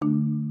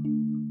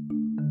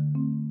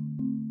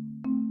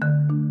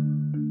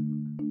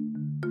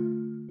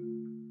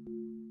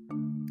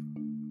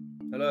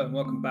and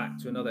welcome back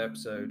to another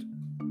episode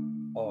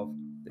of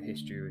the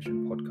History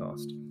Revision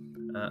podcast.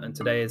 And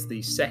today is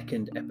the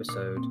second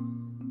episode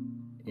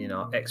in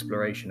our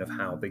exploration of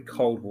how the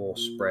Cold War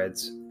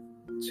spreads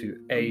to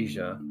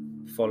Asia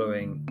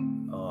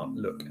following our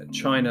look at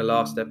China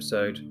last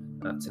episode.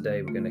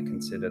 Today we're going to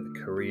consider the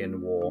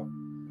Korean War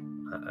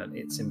and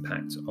its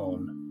impact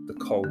on the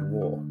Cold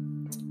War.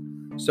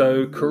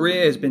 So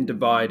Korea has been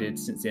divided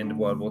since the end of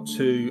World War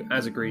II,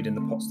 as agreed in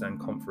the Potsdam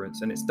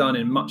Conference, and it's done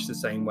in much the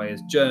same way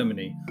as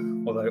Germany,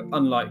 although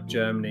unlike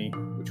Germany,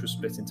 which was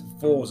split into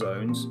 4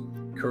 zones,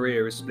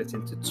 Korea is split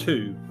into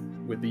 2,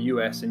 with the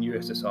US and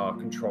USSR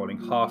controlling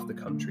half the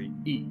country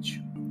each.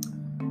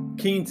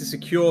 Keen to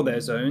secure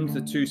their zones,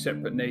 the 2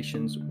 separate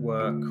nations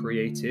were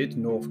created,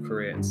 North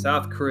Korea and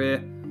South Korea,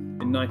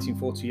 in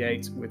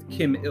 1948, with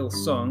Kim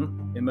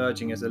Il-sung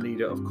emerging as a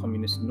leader of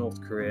communist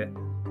North Korea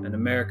and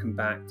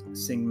American-backed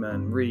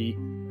Syngman Rhee,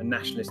 a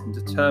nationalist and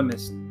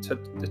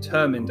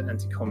determined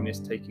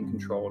anti-communist, taking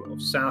control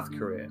of South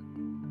Korea.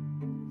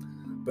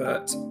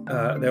 But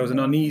there was an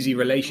uneasy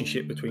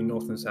relationship between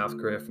North and South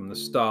Korea from the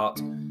start,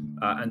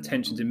 and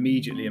tensions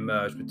immediately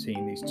emerged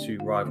between these 2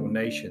 rival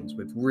nations,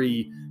 with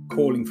Rhee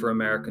calling for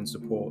American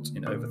support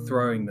in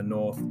overthrowing the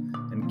North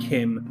and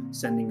Kim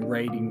sending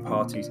raiding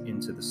parties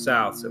into the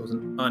South. So it was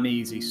an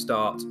uneasy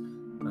start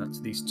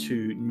to these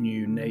 2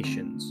 new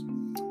nations,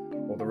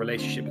 or the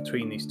relationship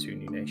between these 2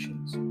 new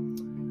nations.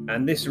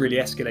 And this really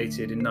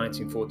escalated in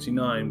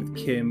 1949 with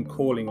Kim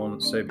calling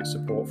on Soviet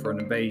support for an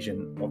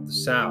invasion of the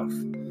South.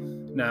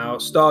 Now,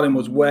 Stalin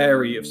was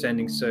wary of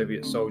sending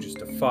Soviet soldiers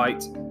to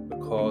fight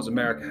because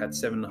America had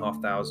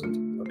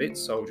 7,500 of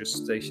its soldiers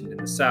stationed in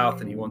the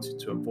South, and he wanted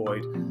to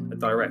avoid a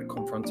direct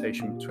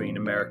confrontation between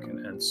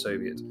American and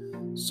Soviet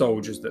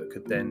soldiers that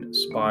could then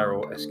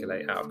spiral,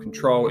 escalate out of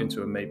control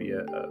into maybe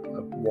a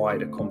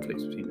wider conflict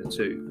between the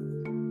 2.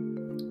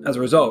 As a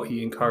result,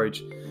 he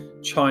encouraged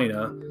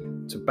China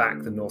to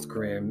back the North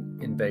Korean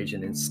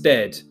invasion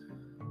instead.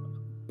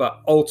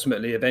 But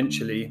ultimately,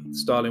 eventually,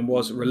 Stalin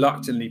was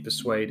reluctantly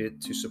persuaded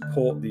to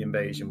support the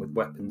invasion with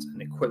weapons and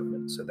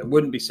equipment. So there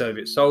wouldn't be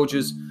Soviet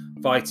soldiers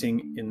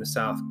fighting in the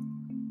South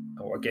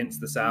or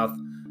against the South,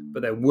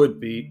 but there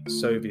would be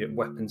Soviet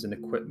weapons and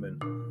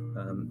equipment.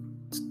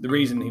 The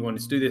reason he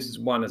wanted to do this is,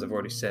 one, as I've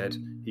already said,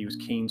 he was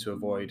keen to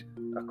avoid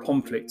a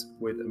conflict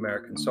with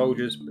American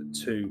soldiers, but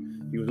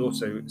 2, he was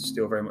also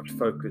still very much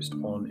focused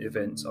on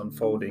events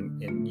unfolding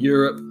in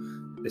Europe.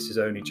 This is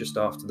only just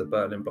after the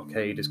Berlin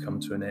blockade has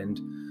come to an end,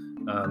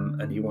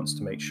 and he wants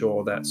to make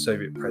sure that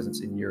Soviet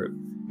presence in Europe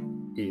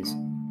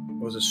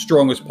was as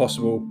strong as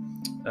possible,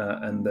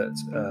 and that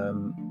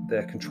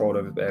their control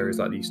over areas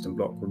like the Eastern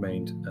Bloc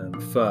remained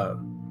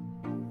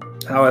firm.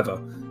 However,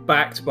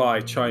 backed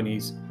by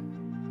Chinese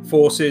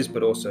forces,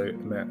 but also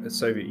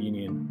Soviet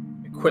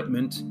Union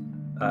equipment,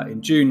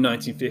 in June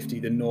 1950,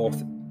 the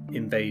North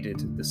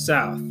invaded the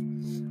South.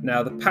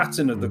 Now, the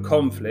pattern of the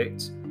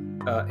conflict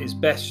is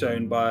best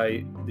shown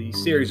by the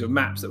series of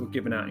maps that were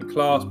given out in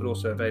class, but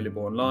also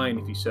available online.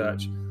 If you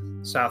search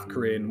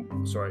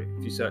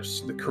if you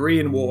search the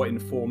Korean War in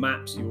 4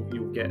 maps,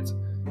 you'll get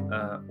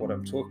what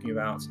I'm talking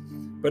about.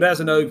 But as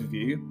an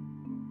overview,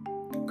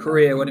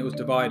 Korea, when it was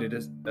divided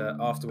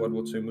after World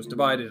War II, was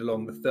divided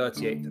along the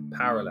 38th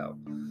parallel.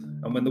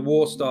 And when the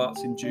war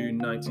starts in June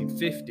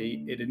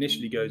 1950, it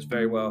initially goes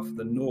very well for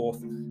the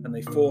North, and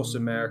they force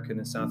American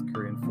and South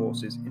Korean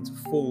forces into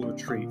full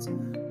retreat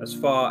as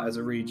far as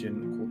a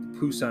region called the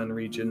Pusan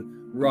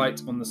region,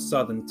 right on the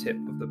southern tip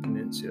of the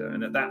peninsula.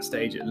 And at that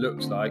stage, it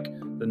looks like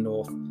the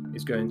North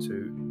is going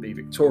to be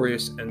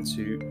victorious and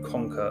to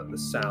conquer the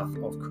south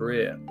of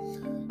Korea.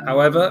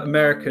 However,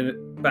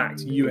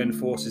 American-backed UN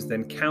forces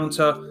then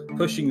counter,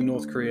 pushing the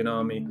North Korean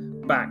army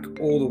back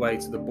all the way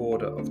to the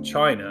border of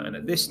China. And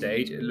at this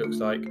stage, it looks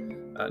like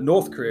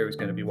North Korea is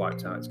going to be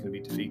wiped out, it's going to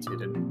be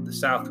defeated, and the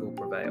South will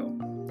prevail.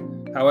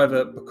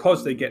 However,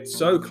 because they get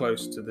so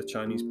close to the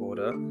Chinese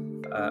border,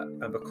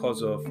 and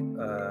because of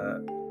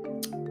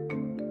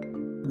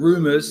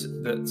rumors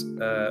that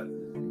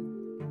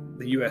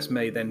the US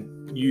may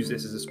then use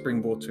this as a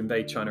springboard to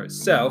invade China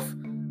itself,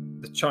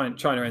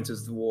 China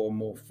enters the war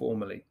more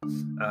formally.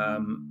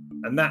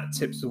 And that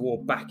tips the war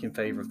back in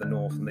favor of the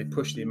North, and they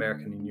push the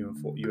American and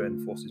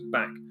UN forces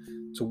back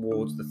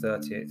towards the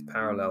 38th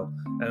parallel.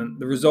 And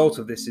the result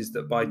of this is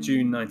that by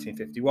June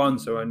 1951,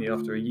 so only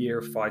after a year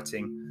of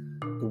fighting,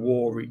 the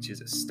war reaches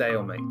a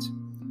stalemate.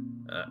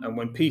 And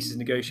when peace is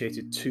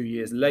negotiated 2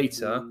 years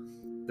later,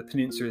 the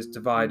peninsula is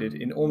divided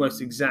in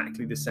almost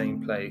exactly the same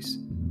place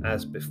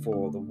as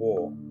before the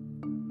war.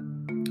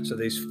 So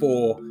there's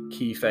 4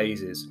 key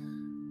phases: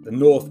 the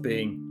North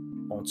being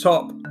on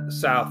top, the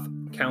South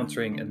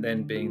countering and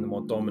then being the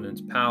more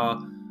dominant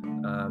power,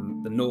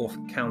 the North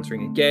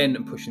countering again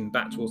and pushing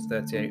back towards the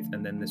 38th,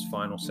 and then this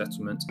final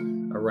settlement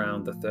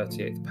around the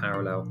 38th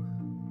parallel,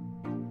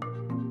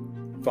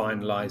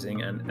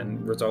 finalizing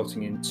and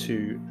resulting in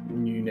 2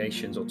 new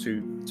nations, or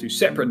two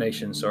separate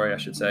nations, I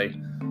should say,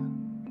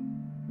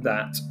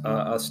 that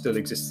still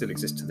exist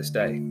to this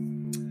day.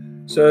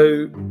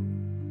 So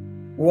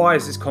Why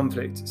is this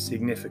conflict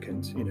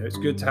significant? It's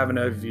good to have an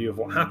overview of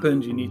what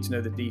happened. You need to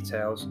know the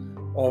details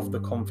of the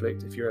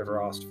conflict if you're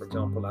ever asked, for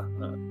example,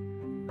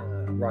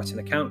 write an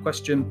account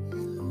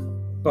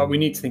question. But we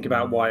need to think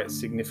about why it's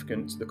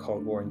significant to the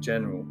Cold War in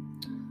general.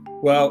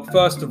 Well,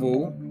 first of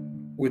all,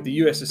 with the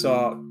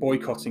USSR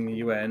boycotting the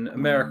UN,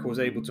 America was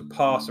able to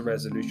pass a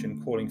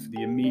resolution calling for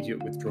the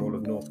immediate withdrawal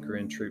of North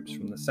Korean troops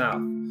from the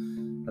south.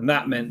 And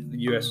that meant the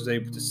US was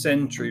able to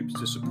send troops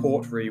to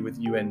support RE with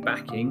UN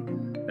backing,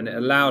 and it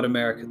allowed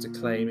America to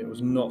claim it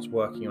was not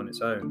working on its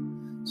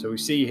own. So we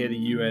see here the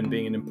UN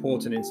being an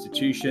important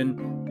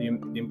institution,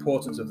 the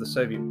importance of the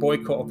Soviet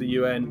boycott of the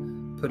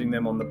UN, putting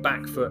them on the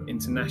back foot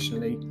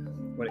internationally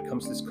when it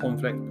comes to this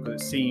conflict, because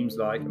it seems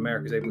like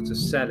America is able to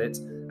sell it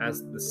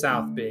as the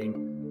South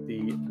being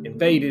the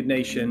invaded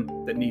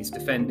nation that needs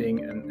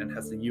defending and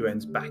has the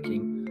UN's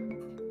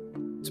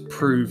backing to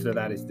prove that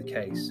that is the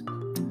case.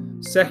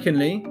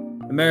 Secondly,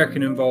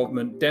 American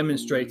involvement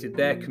demonstrated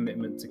their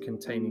commitment to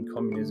containing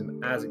communism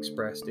as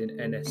expressed in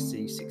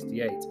NSC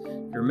 68. If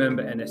you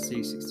remember,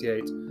 NSC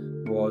 68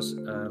 was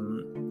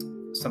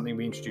something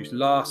we introduced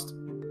last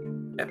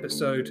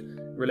episode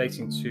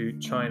relating to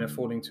China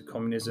falling to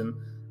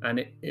communism,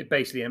 and it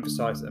basically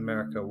emphasized that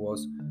America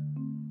was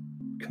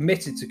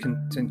committed to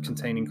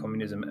containing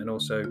communism and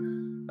also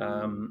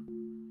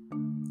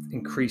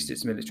increased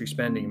its military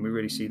spending, and we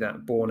really see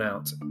that borne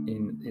out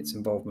in its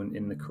involvement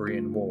in the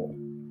Korean War.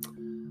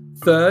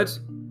 Third,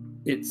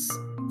 it's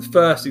the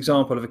first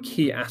example of a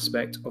key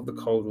aspect of the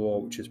Cold War,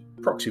 which is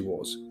proxy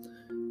wars.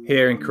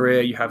 Here in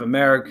Korea, you have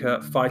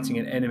America fighting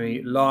an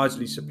enemy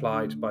largely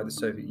supplied by the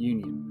Soviet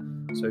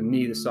Union. So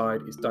neither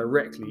side is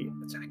directly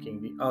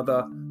attacking the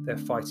other. They're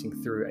fighting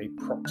through a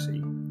proxy,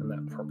 and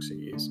that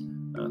proxy is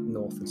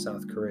North and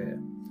South Korea.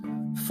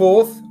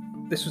 Fourth,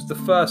 this was the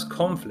first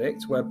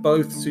conflict where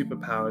both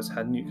superpowers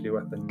had nuclear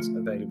weapons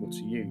available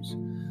to use.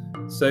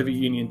 The Soviet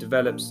Union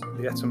develops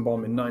the atom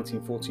bomb in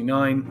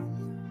 1949,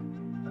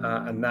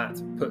 and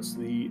that puts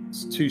the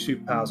two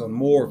superpowers on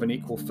more of an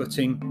equal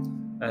footing.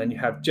 And you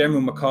have General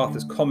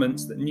MacArthur's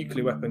comments that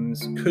nuclear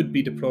weapons could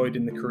be deployed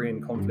in the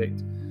Korean conflict,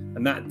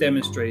 and that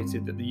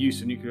demonstrated that the use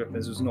of nuclear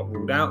weapons was not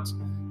ruled out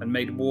and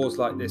made wars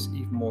like this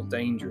even more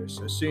dangerous.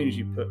 So as soon as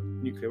you put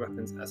nuclear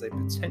weapons as a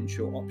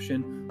potential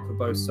option for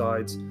both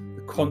sides,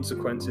 the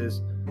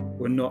consequences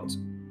were now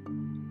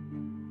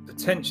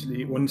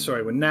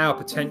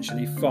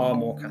potentially far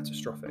more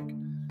catastrophic.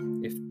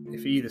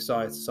 If either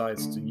side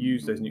decides to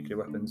use those nuclear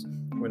weapons,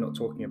 we're not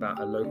talking about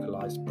a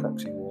localized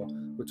proxy war,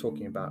 we're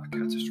talking about a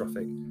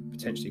catastrophic,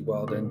 potentially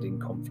world-ending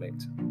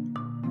conflict.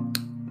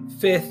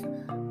 Fifth,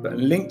 but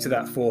linked to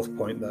that fourth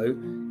point though,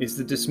 is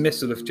the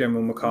dismissal of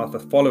General MacArthur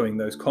following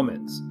those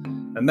comments.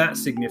 And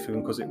that's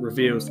significant because it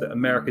reveals that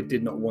America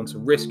did not want to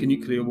risk a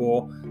nuclear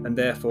war and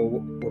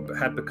therefore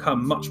had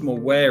become much more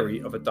wary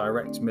of a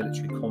direct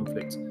military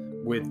conflict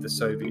with the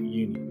Soviet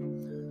Union.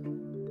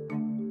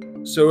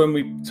 So when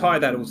we tie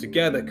that all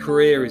together,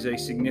 Korea is a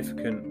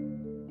significant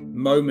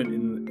moment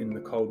in the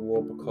Cold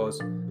War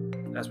because,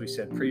 as we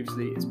said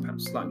previously, it's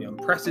perhaps slightly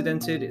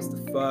unprecedented. It's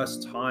the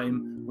first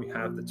time we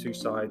have the two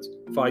sides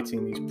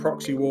fighting these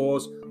proxy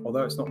wars.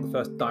 Although it's not the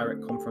first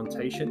direct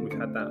confrontation, we've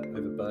had that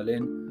over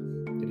Berlin.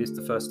 It is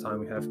the first time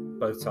we have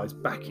both sides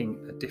backing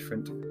a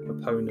different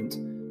opponent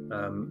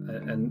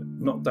and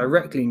not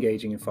directly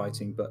engaging in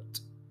fighting, but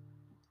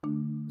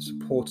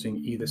supporting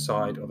either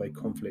side of a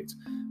conflict,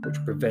 which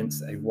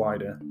prevents a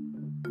wider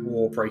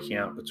war breaking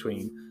out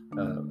between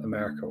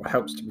America, or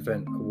helps to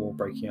prevent a war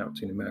breaking out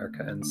between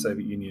America and the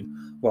Soviet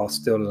Union, while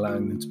still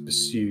allowing them to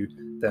pursue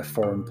their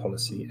foreign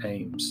policy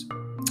aims.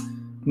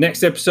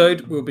 Next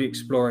episode, we'll be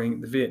exploring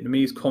the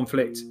Vietnamese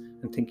conflict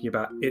and thinking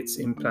about its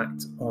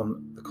impact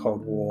on the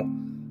Cold War.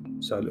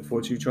 So I look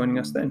forward to you joining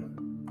us then.